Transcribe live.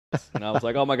And I was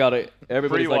like, oh my god,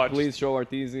 everybody's like, Pre-watched. please show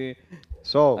Arteezy.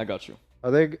 So I got you.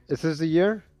 are they? Is this the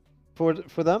year for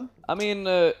them? I mean,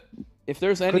 if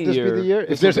there's any Could this year, be the year?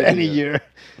 this If there's would be the any year,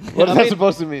 what I is that mean-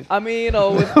 supposed to mean? I mean, you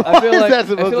know, What I feel is like that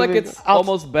supposed to mean? it's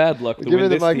almost bad luck to Give me win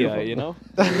the this TI. microphone. You know,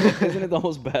 isn't it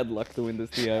almost bad luck to win this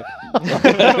TI?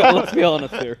 Let's be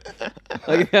honest here.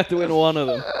 Like you have to win one of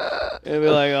them. It'd be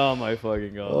like, oh my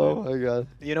fucking god. Oh dude. my god.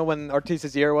 You know when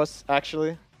Arteezy's year was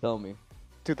actually? Tell me.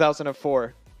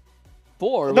 2004.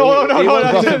 4? No, He won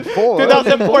that's 2004.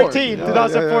 2014. Yeah,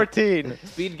 2014.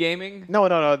 Speed Gaming? No,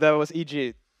 that was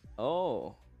EG.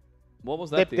 Oh. What was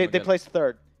that team They again? placed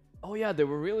third. Oh yeah, they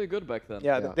were really good back then.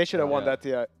 Yeah, Yeah. they should have won Yeah. that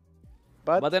TI.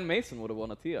 But, But then Mason would have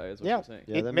won a TI, is what yeah, you're saying.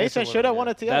 Yeah, then Mason Mason should have won, won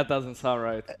a TI. That doesn't sound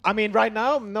right. I mean, right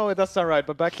now, no, it doesn't sound right.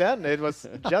 But back then, it was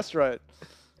just right.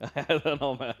 I don't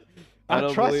know, man.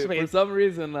 Trust me. For some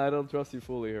reason, I don't trust you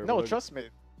fully here. No, but- trust me.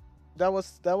 That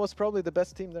was probably the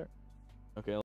best team there. Okay.